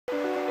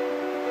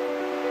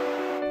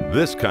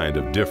This kind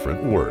of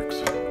different works,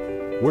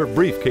 where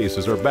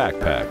briefcases are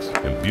backpacks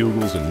and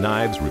bugles and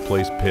knives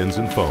replace pens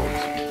and phones.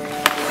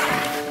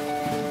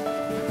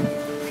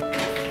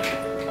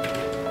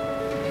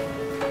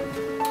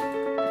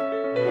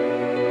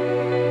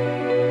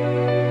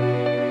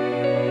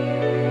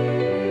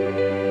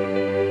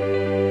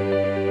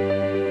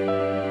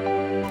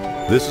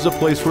 This is a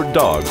place where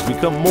dogs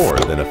become more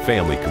than a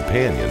family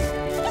companion.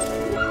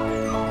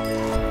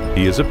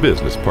 He is a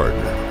business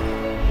partner.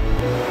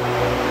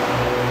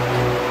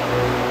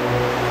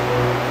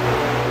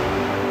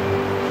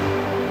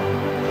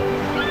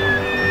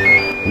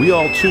 We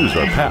all choose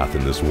our path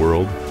in this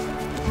world.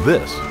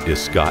 This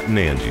is Scott and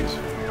Angie's.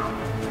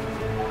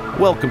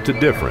 Welcome to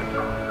different.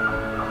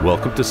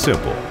 Welcome to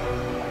simple.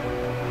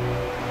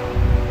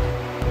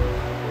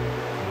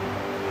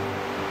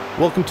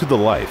 Welcome to the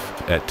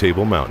life at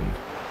Table Mountain.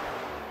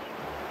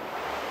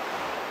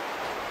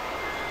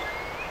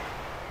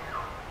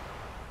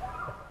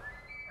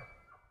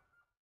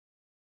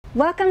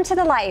 Welcome to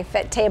the life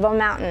at Table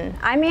Mountain.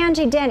 I'm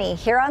Angie Denny,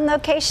 here on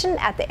location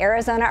at the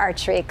Arizona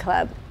Archery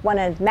Club, one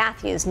of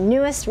Matthew's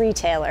newest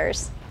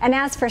retailers. And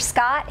as for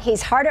Scott,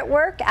 he's hard at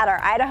work at our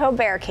Idaho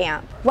Bear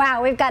Camp.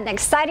 Wow, we've got an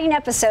exciting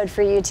episode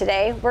for you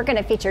today. We're going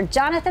to feature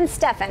Jonathan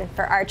Steffen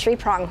for Archery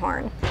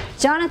Pronghorn.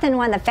 Jonathan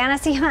won the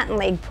Fantasy Hunting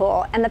League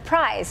pool, and the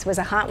prize was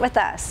a hunt with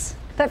us.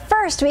 But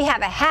first, we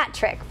have a hat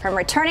trick from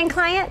returning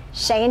client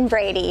Shane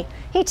Brady.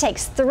 He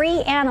takes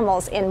 3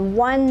 animals in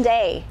one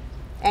day.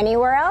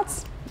 Anywhere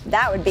else?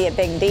 That would be a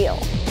big deal.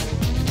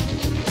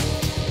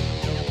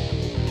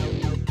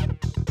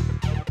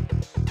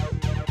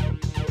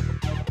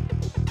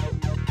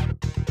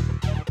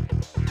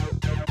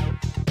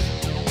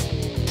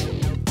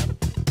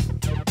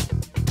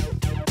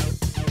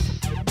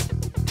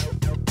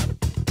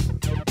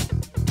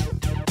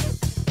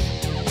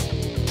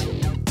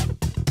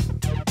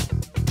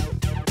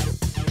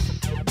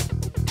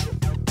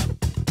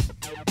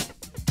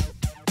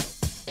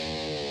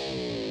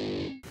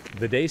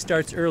 The day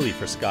starts early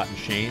for Scott and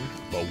Shane,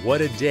 but what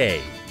a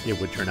day it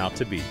would turn out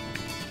to be.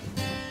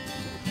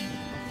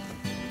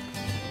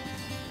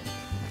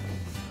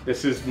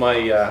 This is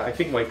my, I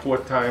think my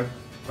 4th time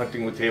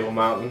hunting with Table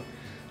Mountain.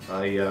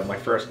 My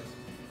first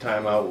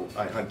time out,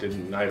 I hunted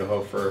in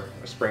Idaho for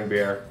a spring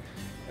bear,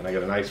 and I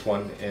got a nice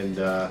one. And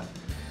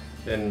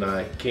then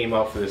I came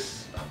out for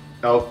this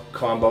elk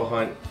combo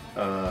hunt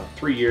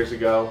 3 years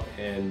ago,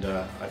 and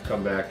I've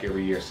come back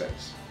every year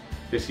since.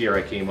 This year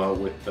I came out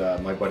with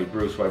my buddy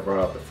Bruce, who I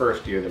brought out the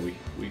first year that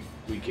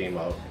we came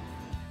out.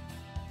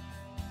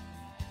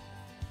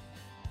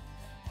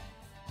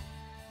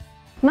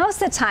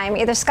 Most of the time,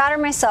 either Scott or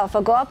myself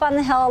will go up on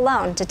the hill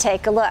alone to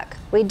take a look.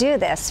 We do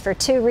this for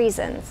 2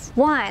 reasons.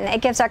 1,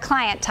 it gives our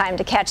client time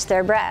to catch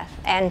their breath.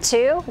 And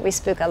 2, we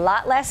spook a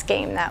lot less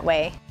game that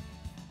way.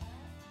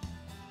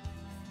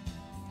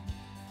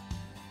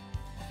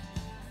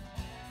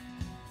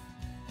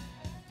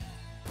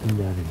 I'm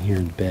down in here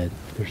in bed.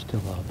 They're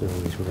still out there.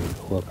 We're going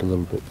to go up a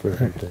little bit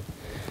further.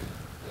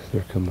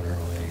 They're coming our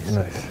way.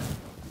 So. Nice.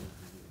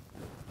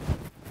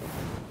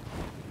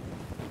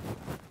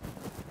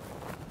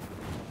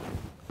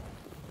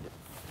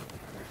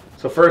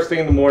 So first thing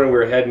in the morning we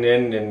were heading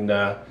in,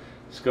 and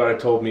Scott had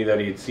told me that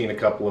he had seen a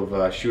couple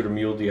of shooter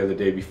mule deer the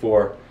day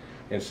before,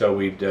 and so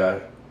we'd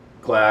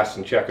glass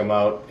and check them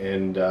out,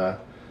 and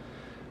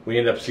we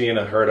ended up seeing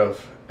a herd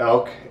of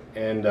elk,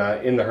 and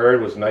in the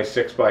herd was a nice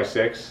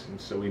 6x6,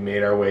 and so we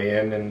made our way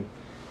in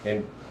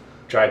and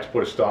tried to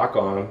put a stalk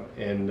on them,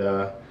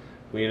 and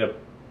we ended up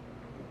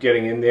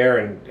getting in there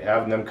and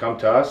having them come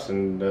to us,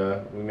 and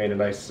we made a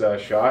nice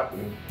shot,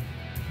 and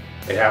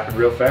it happened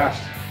real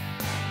fast.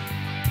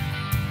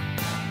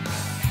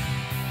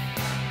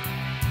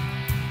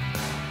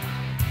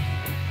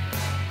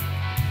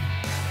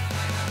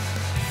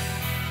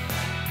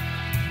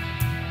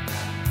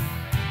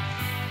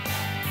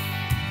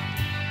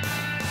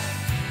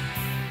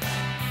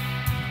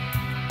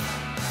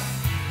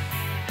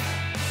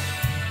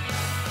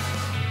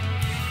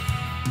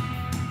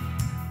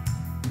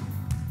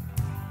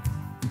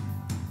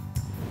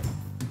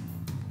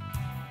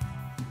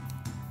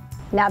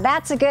 Now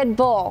that's a good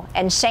bull,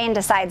 and Shane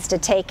decides to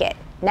take it.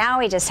 Now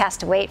he just has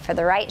to wait for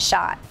the right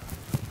shot.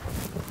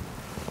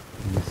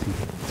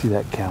 See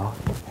that cow?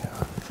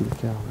 Yeah. See the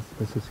cow?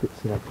 Let's just get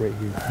set up right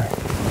here. All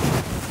right.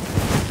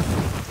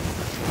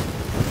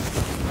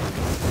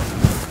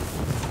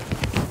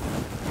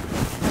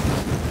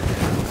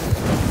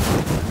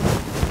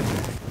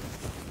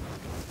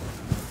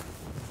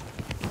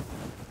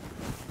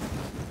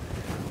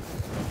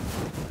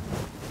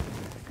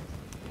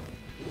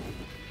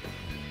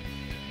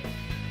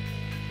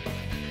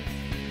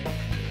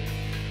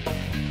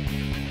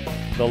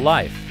 The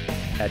life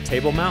at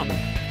Table Mountain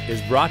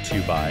is brought to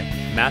you by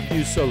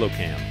Matthew's Solo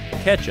Cam.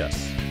 Catch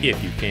us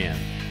if you can.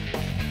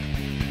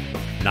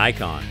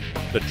 Nikon,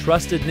 the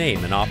trusted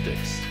name in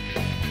optics.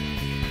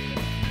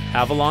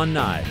 Avalon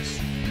Knives,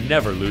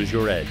 never lose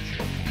your edge.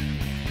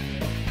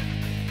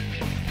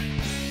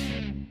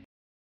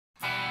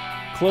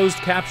 Closed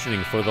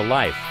captioning for the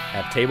life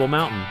at Table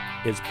Mountain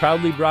is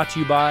proudly brought to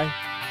you by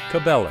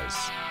Cabela's.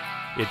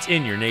 It's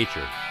in your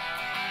nature.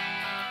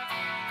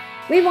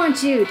 We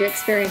want you to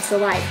experience the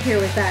life here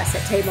with us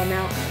at Table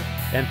Mountain.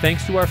 And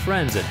thanks to our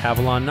friends at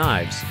Havalon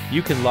Knives,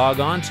 you can log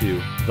on to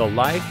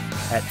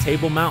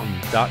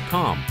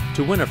thelifeattablemountain.com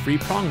to win a free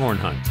pronghorn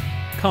hunt.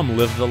 Come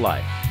live the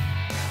life.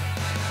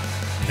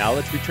 Now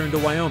let's return to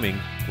Wyoming,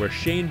 where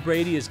Shane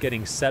Brady is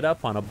getting set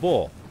up on a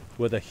bull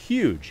with a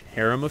huge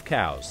harem of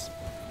cows.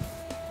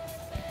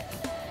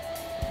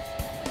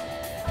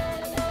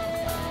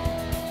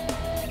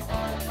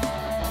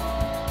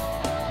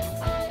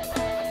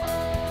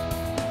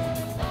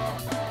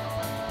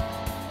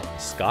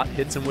 Scott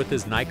hits him with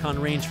his Nikon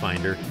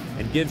rangefinder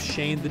and gives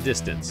Shane the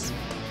distance,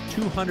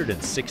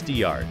 260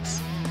 yards.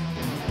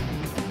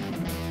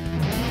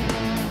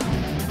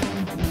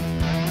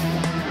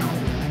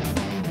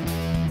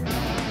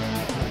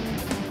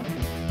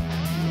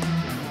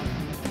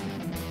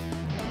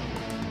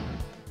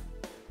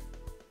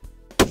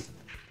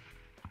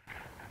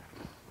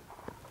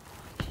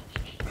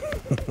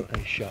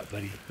 Nice shot,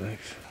 buddy.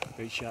 Thanks.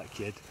 Great shot,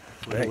 kid.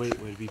 Thanks. Way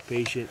to be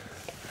patient.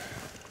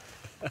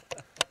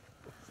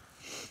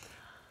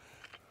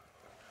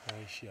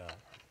 Nice shot.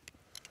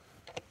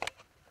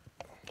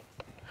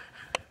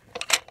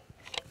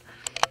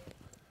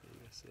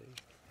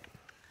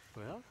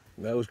 Well,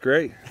 That was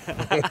great.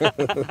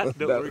 don't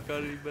work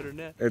on any better than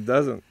that. It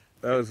doesn't.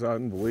 That was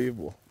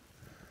unbelievable.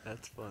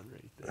 That's fun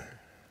right there.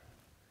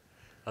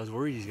 I was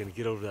worried he's going to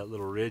get over that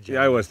little ridge.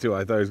 Yeah, I was too.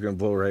 I thought he was going to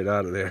blow right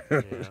out of there.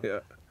 Yeah.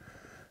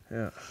 Yeah.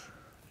 Yeah.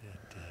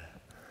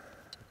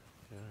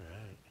 All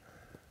right.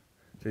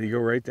 Did he go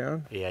right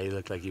down? Yeah, he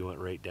looked like he went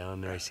right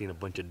down there. I seen a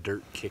bunch of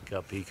dirt kick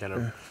up. He kind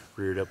of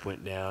reared up,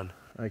 went down.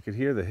 I could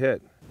hear the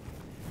hit.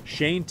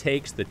 Shane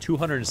takes the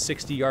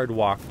 260-yard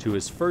walk to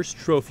his first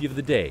trophy of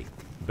the day,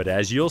 but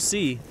as you'll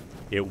see,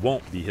 it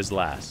won't be his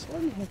last.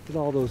 Where the heck did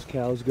all those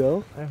cows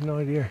go? I have no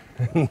idea.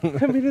 I mean,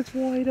 it's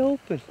wide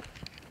open.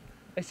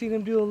 I seen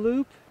them do a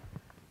loop,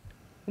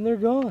 and they're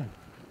gone.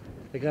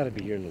 They got to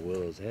be here in the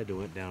willows. They had to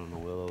went down in the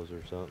willows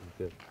or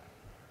something.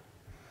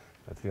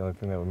 That's the only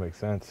thing that would make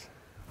sense.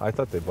 I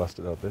thought they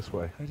busted out this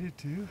way. I did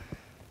too.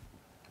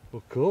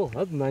 Well, cool.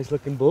 That's a nice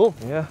looking bull.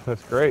 Yeah,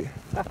 that's great.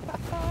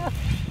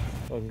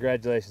 Well,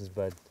 congratulations,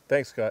 bud.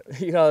 Thanks, Scott.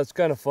 You know, it's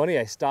kind of funny.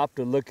 I stopped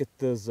to look at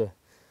those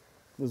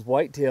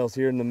whitetails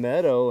here in the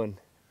meadow, and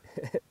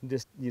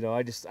just, you know,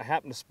 I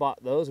happened to spot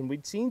those, and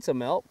we'd seen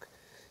some elk,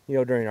 you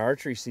know, during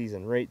archery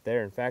season right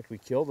there. In fact, we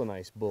killed a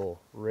nice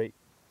bull right.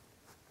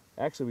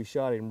 Actually, we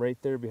shot him right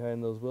there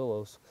behind those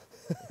willows.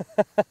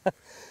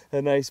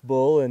 A nice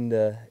bull, and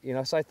you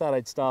know, so I thought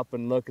I'd stop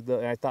and look at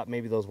and I thought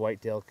maybe those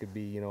whitetail could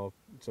be, you know,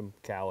 some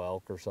cow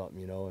elk or something,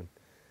 you know,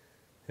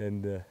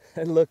 and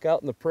look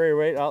out in the prairie,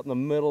 right out in the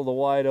middle of the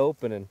wide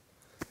open, and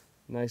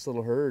nice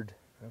little herd.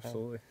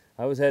 Absolutely.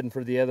 I was heading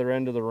for the other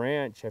end of the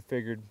ranch. I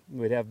figured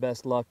we'd have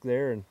best luck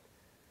there, and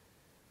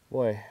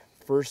boy,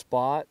 first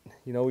spot,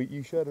 you know,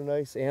 you shot a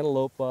nice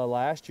antelope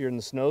last year in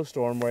the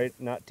snowstorm right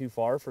not too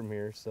far from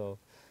here, so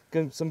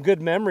some good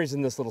memories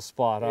in this little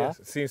spot, huh? Yes,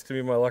 it seems to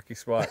be my lucky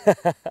spot.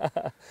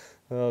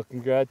 Well,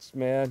 congrats,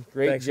 man.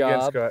 Great Thanks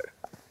job. again, Scott.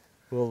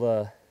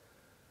 We'll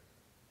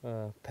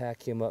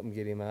pack him up and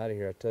get him out of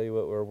here. I tell you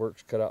what, our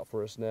work's cut out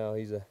for us now.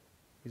 He's a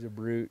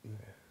brute.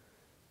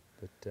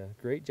 But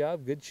great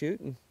job, good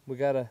shooting. We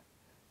gotta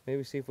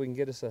maybe see if we can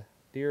get us a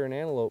deer and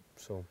antelope.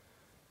 So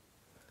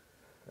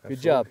good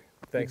job.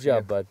 Thanks good job,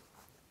 again. bud.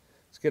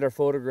 Let's get our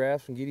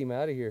photographs and get him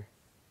out of here.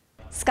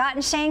 Scott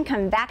and Shane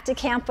come back to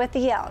camp with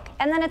the elk,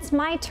 and then it's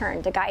my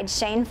turn to guide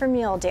Shane for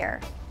mule deer.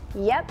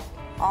 Yep,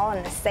 all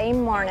in the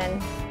same morning.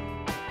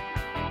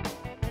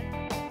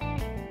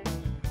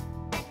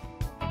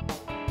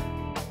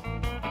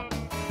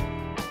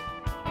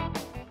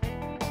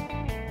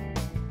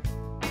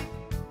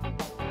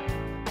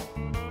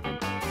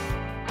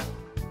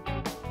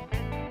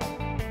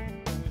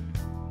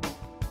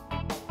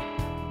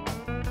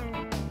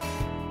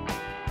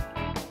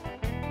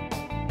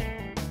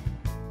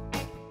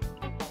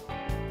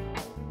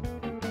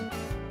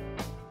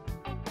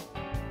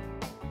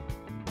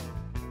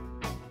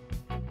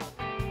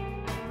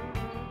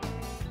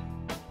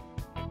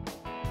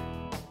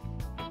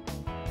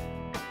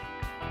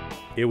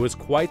 It was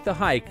quite the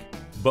hike,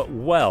 but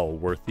well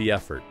worth the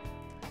effort.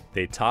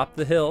 They top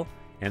the hill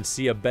and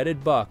see a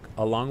bedded buck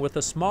along with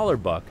a smaller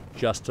buck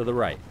just to the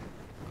right.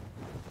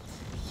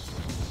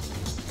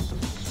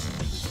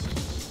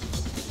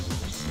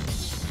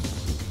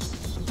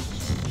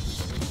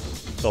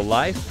 The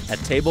Life at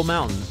Table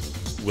Mountain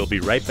will be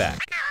right back.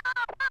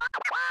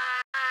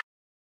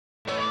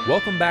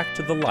 Welcome back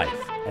to The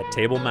Life at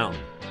Table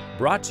Mountain,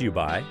 brought to you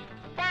by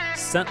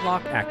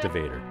ScentLock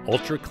Activator,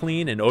 ultra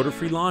clean and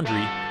odor-free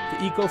laundry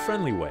the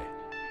eco-friendly way.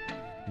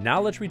 Now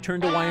let's return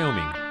to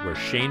Wyoming, where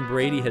Shane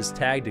Brady has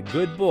tagged a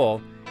good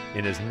bull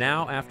and is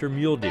now after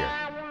mule deer,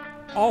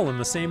 all in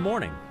the same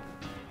morning.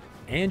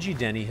 Angie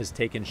Denny has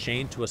taken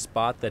Shane to a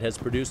spot that has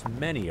produced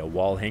many a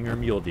wall hanger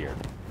mule deer.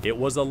 It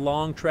was a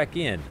long trek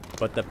in,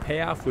 but the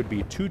payoff would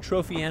be 2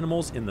 trophy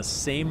animals in the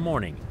same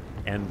morning,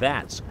 and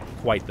that's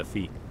quite the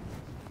feat.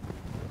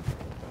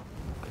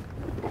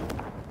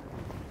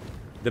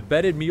 The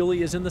bedded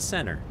muley is in the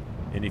center,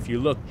 and if you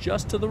look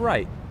just to the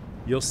right,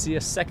 you'll see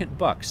a second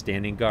buck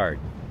standing guard.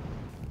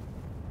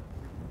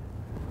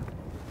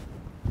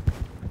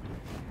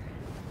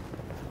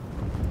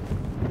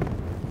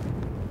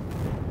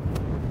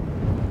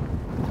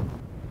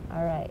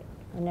 All right,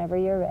 whenever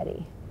you're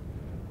ready.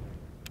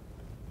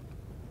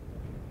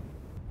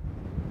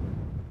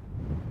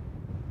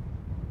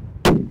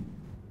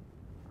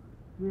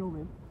 Reeled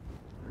in.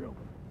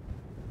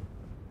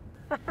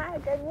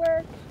 Good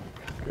work.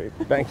 Great,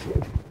 thanks.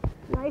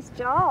 Nice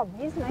job.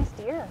 He's a nice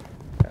deer.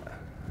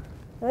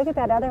 Look at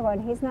that other one.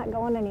 He's not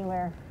going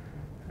anywhere.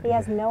 He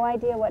has no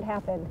idea what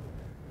happened.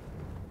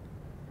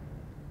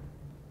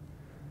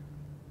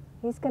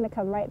 He's going to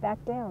come right back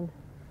down.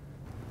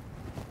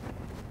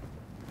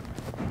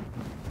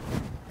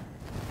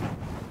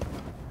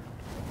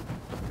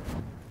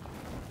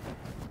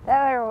 The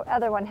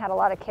other one had a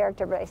lot of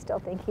character, but I still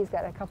think he's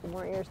got a couple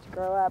more years to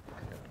grow up.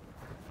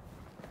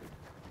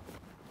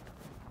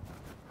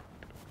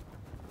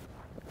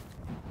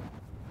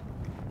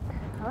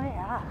 Oh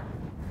yeah,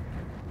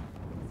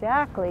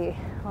 exactly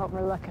what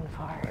we're looking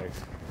for.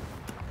 Nice.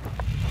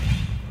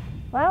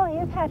 Well,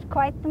 you've had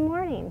quite the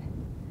morning.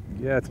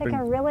 Yeah, it's Took been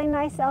a really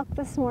nice elk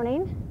this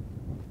morning,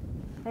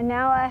 and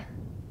now a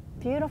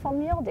beautiful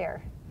mule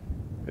deer.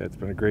 Yeah, it's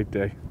been a great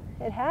day.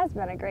 It has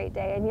been a great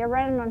day, and you're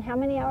running on how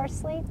many hours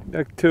sleep?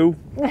 2.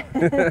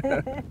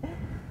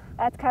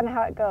 That's kind of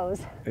how it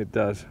goes. It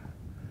does.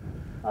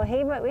 Well,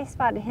 we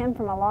spotted him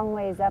from a long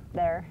ways up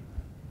there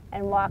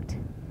and walked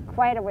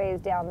quite a ways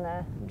down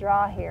the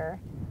draw here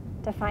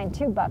to find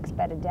 2 bucks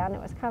bedded down. It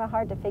was kind of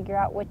hard to figure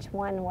out which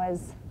one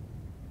was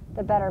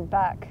the better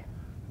buck.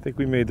 I think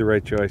we made the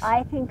right choice.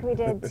 I think we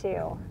did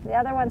too. The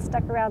other one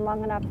stuck around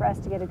long enough for us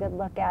to get a good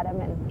look at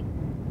him,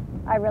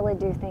 and I really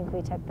do think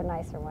we took the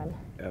nicer one.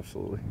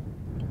 Absolutely.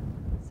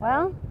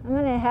 Well, I'm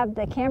going to have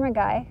the camera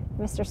guy,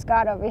 Mr.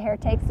 Scott over here,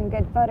 take some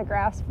good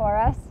photographs for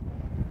us,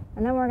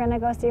 and then we're going to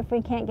go see if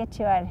we can't get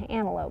you an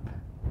antelope.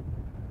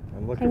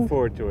 I'm looking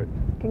forward to it.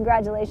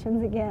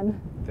 Congratulations again.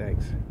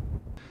 Thanks.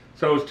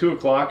 So it was 2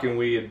 o'clock, and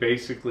we had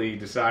basically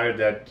decided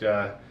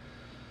that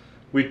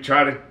we'd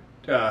try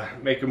to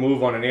make a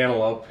move on an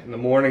antelope. In the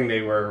morning,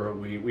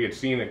 we had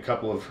seen a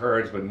couple of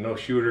herds, but no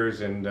shooters,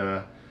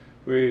 and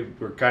we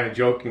were kind of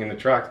joking in the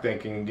truck,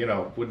 thinking, you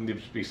know, wouldn't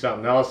it be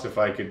something else if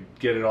I could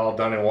get it all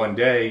done in one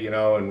day, you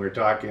know? And we were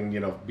talking, you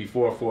know,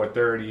 before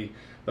 4:30,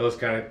 those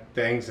kind of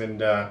things,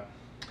 and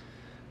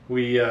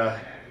we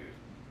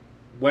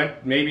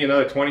went maybe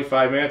another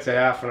 25 minutes, a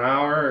half an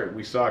hour.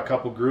 We saw a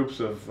couple groups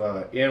of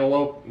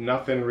antelope.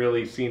 Nothing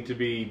really seemed to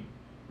be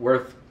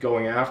worth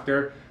going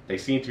after. They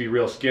seemed to be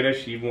real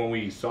skittish. Even when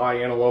we saw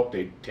antelope,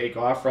 they'd take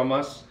off from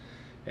us.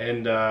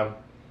 And lo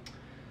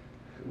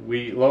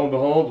and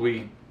behold,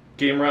 we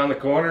came around the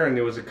corner, and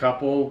there was a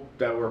couple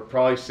that were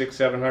probably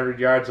 600-700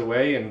 yards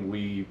away, and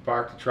we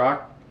parked the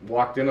truck,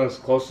 walked in as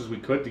close as we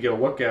could to get a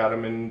look at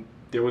them, and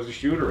there was a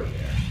shooter in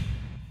there.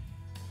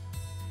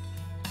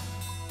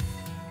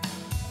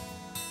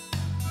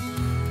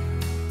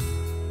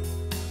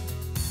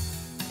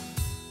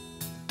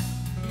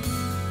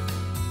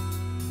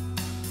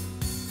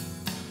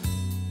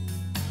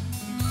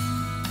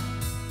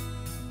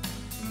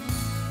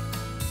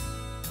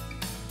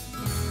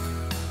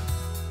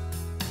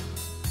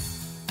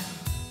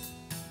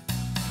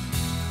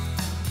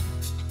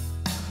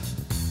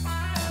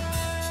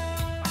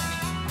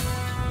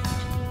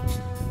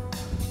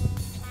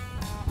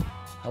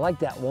 I like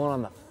that one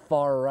on the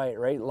far right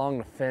along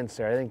the fence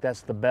there. I think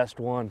that's the best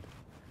one.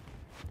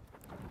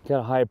 Kind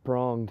of high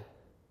pronged.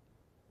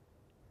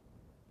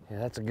 Yeah,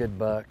 that's a good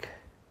buck.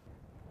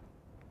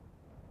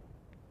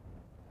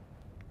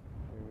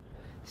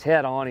 His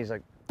head on, he's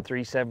like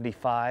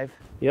 375.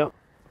 Yep.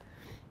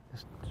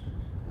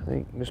 I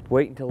think just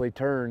wait until he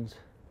turns.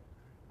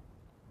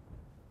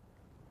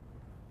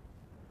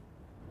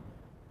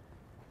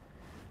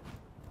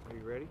 Are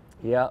you ready?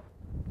 Yep.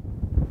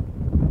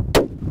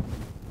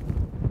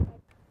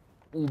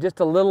 Just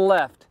a little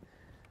left.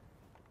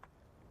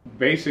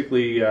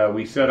 Basically,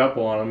 we set up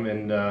on them,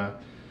 and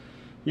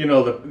you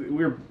know,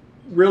 we were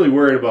really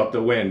worried about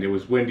the wind. It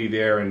was windy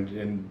there,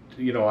 and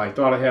you know, I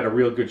thought I had a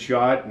real good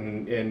shot,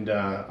 and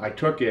I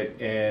took it,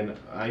 and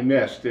I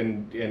missed,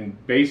 and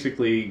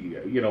basically,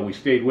 you know, we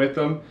stayed with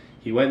him.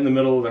 He went in the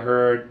middle of the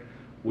herd.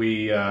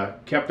 We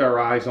kept our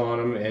eyes on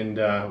him,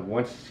 and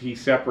once he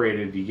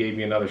separated, he gave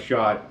me another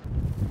shot.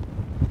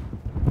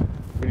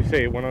 What did you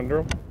say? It went under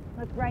him?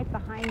 Look right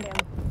behind him.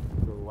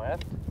 To the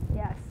left?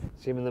 Yes.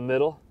 See him in the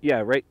middle?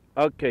 Yeah, right.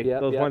 Okay,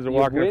 Yep, those yep. ones are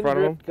Your walking in wind front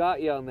of him. drift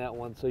got you on that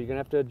one, so you're gonna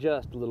have to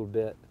adjust a little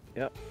bit.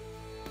 Yep.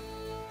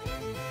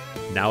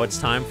 Now it's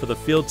time for the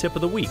field tip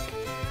of the week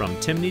from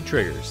Timney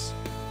Triggers.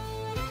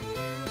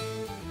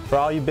 For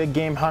all you big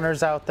game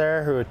hunters out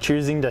there who are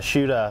choosing to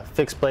shoot a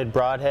fixed blade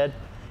broadhead,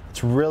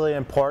 it's really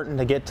important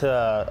to get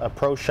to a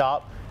pro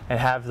shop and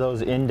have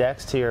those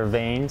indexed to your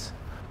vanes.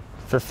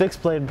 For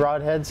fixed blade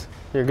broadheads,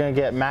 you're going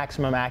to get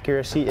maximum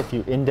accuracy if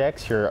you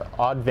index your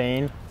odd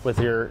vane with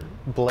your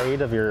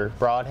blade of your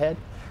broadhead.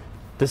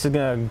 This is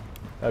going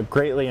to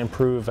greatly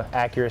improve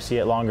accuracy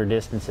at longer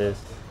distances.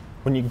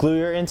 When you glue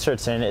your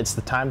inserts in, it's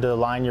the time to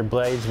align your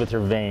blades with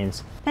your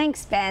vanes.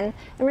 Thanks, Ben.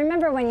 And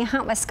remember, when you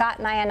hunt with Scott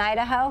and I in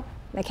Idaho,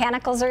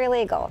 mechanicals are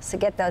illegal, so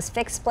get those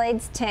fixed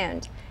blades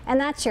tuned. And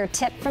that's your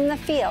tip from the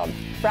field,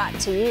 brought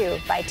to you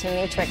by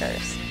Toomey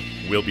Triggers.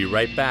 We'll be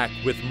right back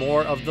with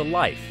more of the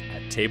life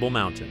at Table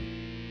Mountain.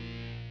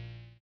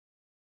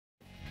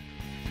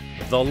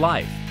 The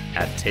Life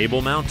at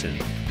Table Mountain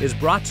is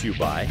brought to you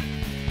by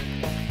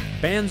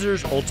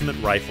Banzer's Ultimate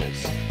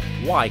Rifles.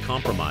 Why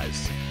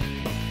compromise?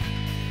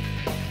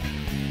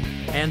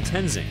 And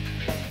Tenzing,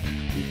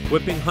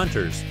 equipping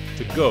hunters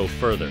to go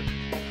further.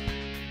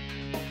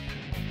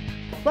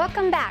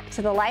 Welcome back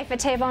to The Life at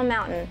Table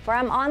Mountain, where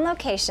I'm on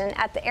location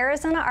at the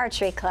Arizona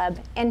Archery Club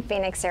in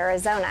Phoenix,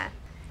 Arizona.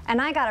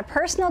 And I got a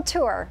personal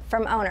tour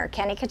from owner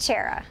Kenny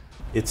Kuchera.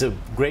 It's a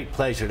great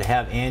pleasure to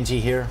have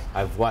Angie here.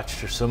 I've watched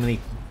her so many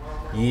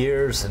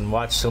years and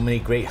watched so many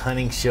great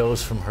hunting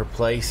shows from her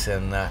place,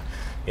 and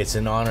it's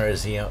an honor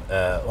as the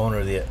owner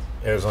of the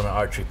Arizona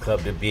Archery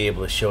Club to be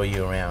able to show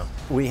you around.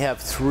 We have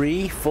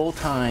 3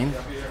 full-time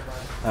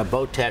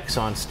bow techs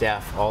on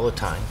staff all the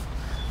time.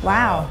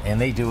 Wow. And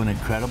they do an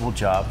incredible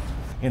job.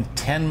 In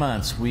 10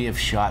 months, we have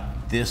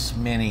shot this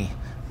many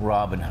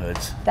Robin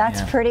Hoods.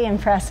 That's pretty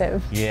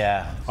impressive.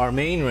 Yeah. Our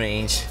main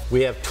range,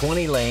 we have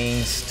 20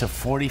 lanes to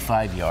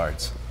 45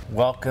 yards.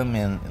 Welcome,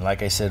 and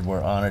like I said,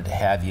 we're honored to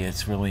have you.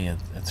 It's really a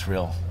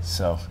thrill,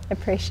 so.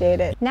 Appreciate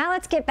it. Now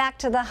let's get back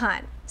to the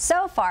hunt.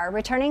 So far,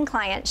 returning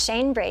client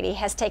Shane Brady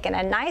has taken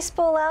a nice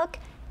bull elk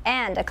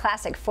and a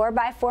classic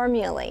 4x4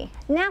 muley.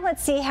 Now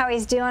let's see how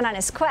he's doing on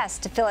his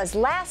quest to fill his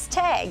last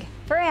tag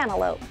for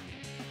antelope.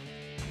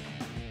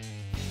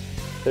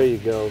 There you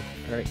go.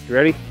 All right, you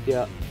ready?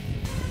 Yeah.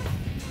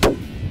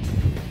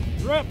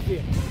 Dropped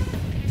him.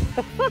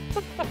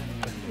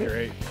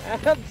 Great.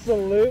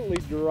 Absolutely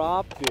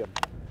dropped him.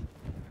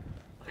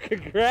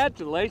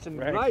 Congratulations,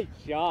 Right. Nice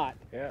shot.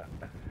 Yeah.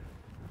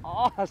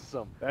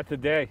 Awesome. That's a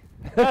day.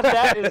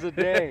 That is a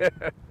day.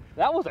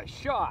 That was a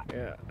shot.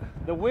 Yeah.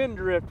 The wind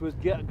drift was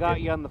got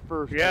you on the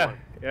first Yeah. one.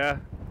 Yeah.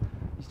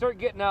 You start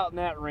getting out in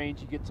that range,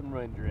 you get some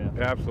wind drift.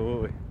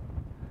 Absolutely.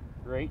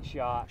 Great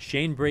shot.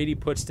 Shane Brady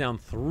puts down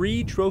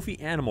 3 trophy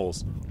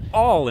animals,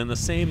 all in the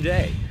same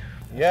day.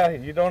 Yeah,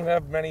 you don't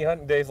have many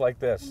hunting days like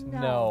this.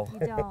 No.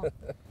 You don't.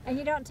 And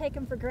you don't take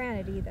them for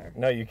granted either.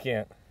 No, you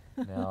can't.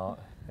 No.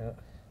 Yeah.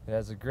 It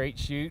was a great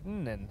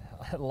shooting and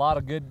a lot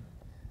of good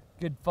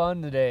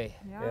fun today.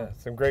 Yeah,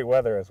 some great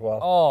weather as well.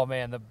 Oh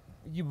man,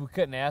 you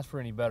couldn't ask for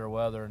any better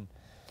weather, and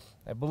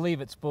I believe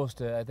it's supposed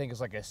to, I think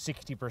it's like a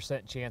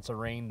 60% chance of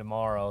rain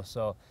tomorrow,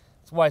 so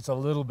that's why it's a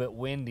little bit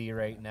windy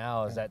right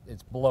now, is that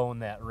it's blowing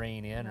that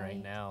rain in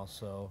right now.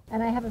 So.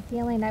 And I have a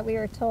feeling that we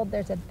were told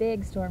there's a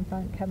big storm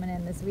front coming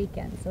in this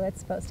weekend, so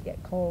it's supposed to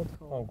get cold.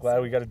 I'm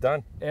glad we got it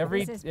done.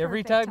 Every This is time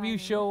perfect you timing.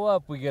 show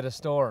up, we get a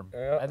storm.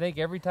 Yeah. I think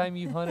every time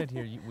you've hunted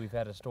here, we've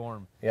had a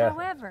storm. Yeah.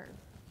 However,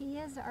 he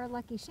is our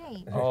lucky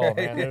Shane. Oh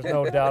man, there's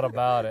no doubt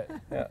about it.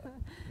 Yeah.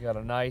 You got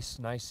a nice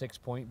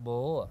 6-point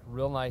bull, a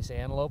real nice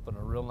antelope, and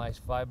a real nice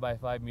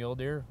 5x5 mule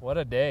deer. What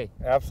a day.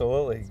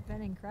 Absolutely. It's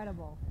been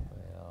incredible.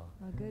 Well,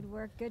 Well, good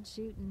work, good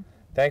shooting.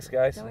 Thanks,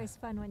 guys. It's always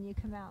fun when you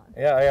come out.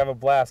 Yeah, I have a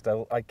blast.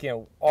 I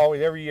can't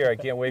always, every year, I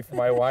can't wait for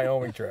my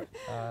Wyoming trip.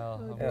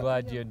 I'm Yeah.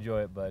 glad you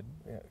enjoy it, bud.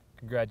 Yeah.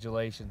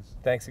 Congratulations.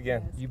 Thanks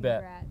again. Yes, You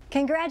bet. congrats.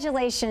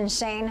 Congratulations,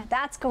 Shane.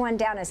 That's going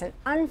down as an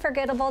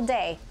unforgettable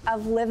day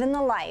of living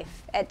the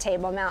life at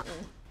Table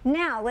Mountain.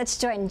 Now let's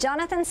join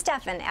Jonathan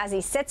Steffen as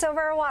he sits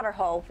over a water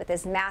hole with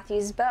his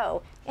Matthews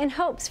bow in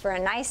hopes for a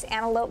nice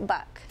antelope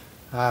buck.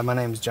 Hi, my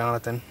name is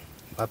Jonathan.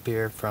 Up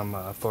here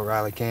from Fort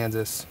Riley,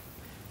 Kansas,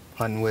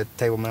 hunting with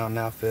Table Mountain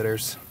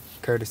Outfitters,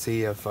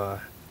 courtesy of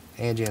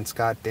Angie and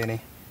Scott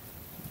Denny.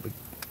 We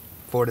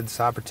afforded this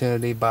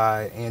opportunity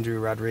by Andrew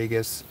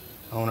Rodriguez,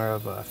 owner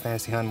of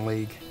Fantasy Hunting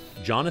League.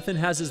 Jonathan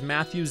has his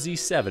Matthews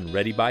Z7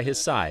 ready by his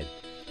side,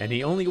 and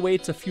he only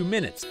waits a few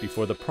minutes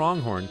before the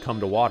pronghorn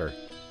come to water.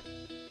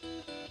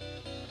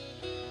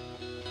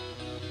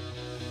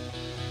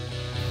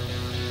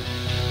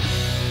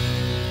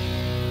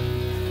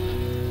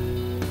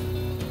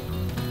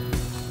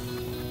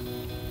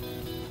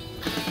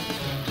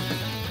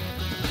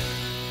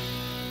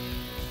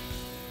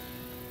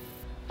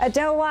 A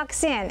doe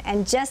walks in,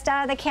 and just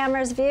out of the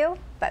camera's view,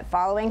 but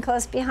following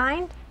close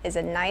behind, is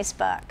a nice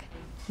buck.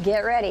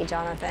 Get ready,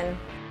 Jonathan.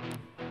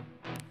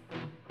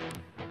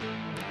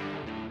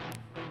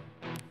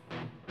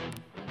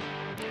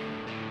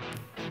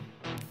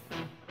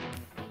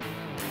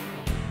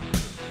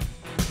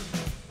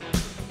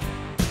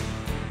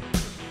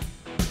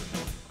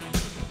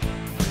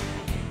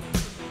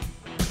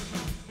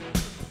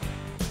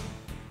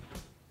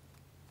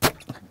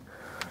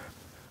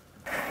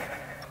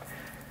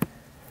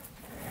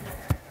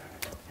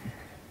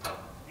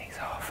 He's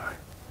off.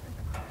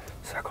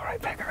 Circle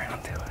right back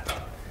around to it.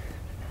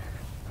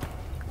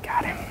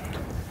 Got him.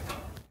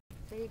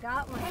 So you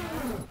got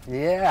one.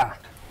 Yeah.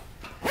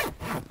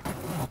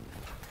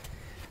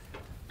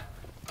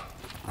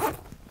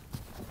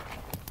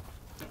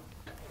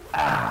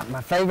 Ah.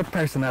 My favorite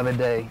person of the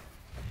day.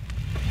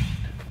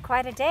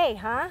 Quite a day,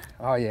 huh?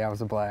 Oh yeah, it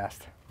was a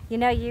blast. You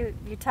know, you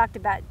talked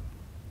about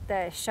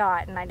the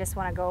shot, and I just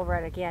want to go over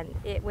it again.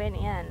 It went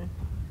in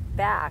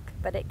back,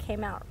 but it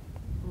came out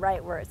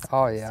right where it's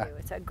supposed to.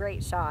 It's a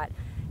great shot.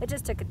 It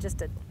just took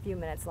just a few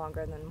minutes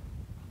longer than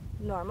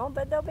normal,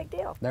 but no big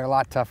deal. They're a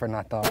lot tougher than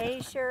I thought.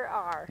 They sure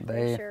are.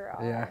 They sure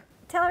are. Yeah.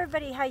 Tell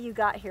everybody how you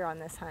got here on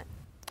this hunt.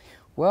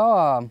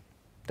 Well,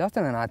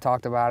 Dustin and I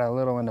talked about it a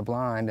little in the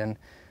blind, and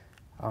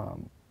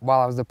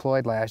while I was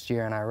deployed last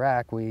year in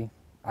Iraq,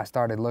 I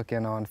started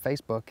looking on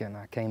Facebook, and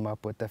I came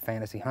up with the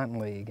Fantasy Hunting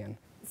League. And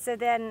so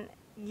then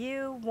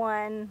you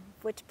won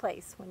which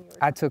place when you were?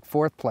 I took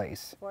 4th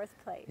place. 4th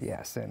place.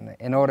 Yes, and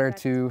in order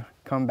to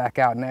come back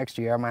out next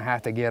year, I'm gonna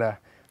have to get a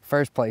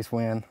 1st place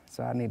win.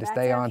 So I need to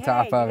stay on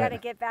top of it. You got to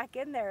get back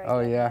in there again. Oh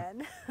yeah.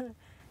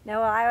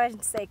 No, well, I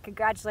would say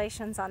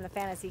congratulations on the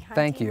Fantasy Hunting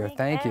Thank you, League,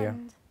 thank you.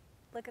 and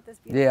look at this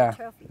beautiful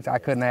trophy. I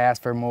couldn't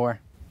ask for more.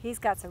 He's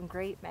got some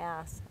great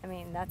mass. I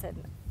mean, that's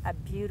a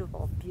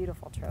beautiful,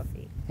 beautiful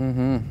trophy.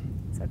 Mm-hmm.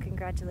 So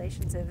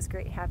congratulations. It was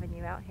great having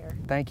you out here.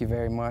 Thank you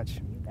very much.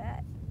 You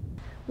bet.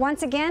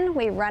 Once again,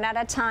 we run out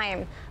of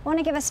time. I want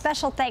to give a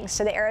special thanks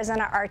to the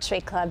Arizona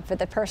Archery Club for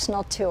the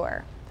personal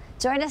tour.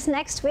 Join us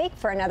next week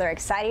for another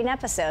exciting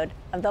episode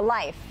of The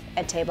Life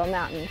at Table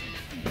Mountain.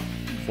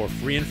 For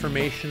free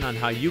information on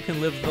how you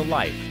can live the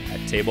life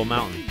at Table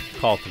Mountain,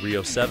 call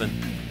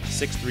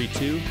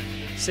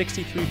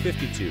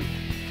 307-632-6352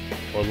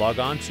 or log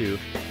on to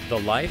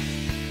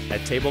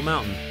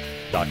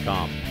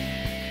thelifeattablemountain.com.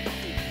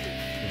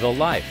 The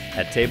Life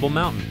at Table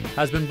Mountain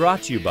has been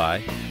brought to you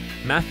by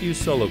Matthews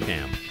Solo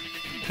Cam.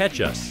 Catch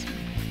us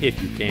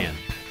if you can.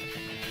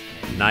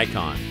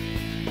 Nikon,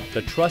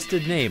 the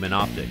trusted name in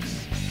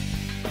optics.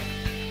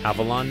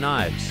 Avalon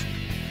Knives.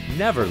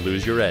 Never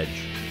lose your edge.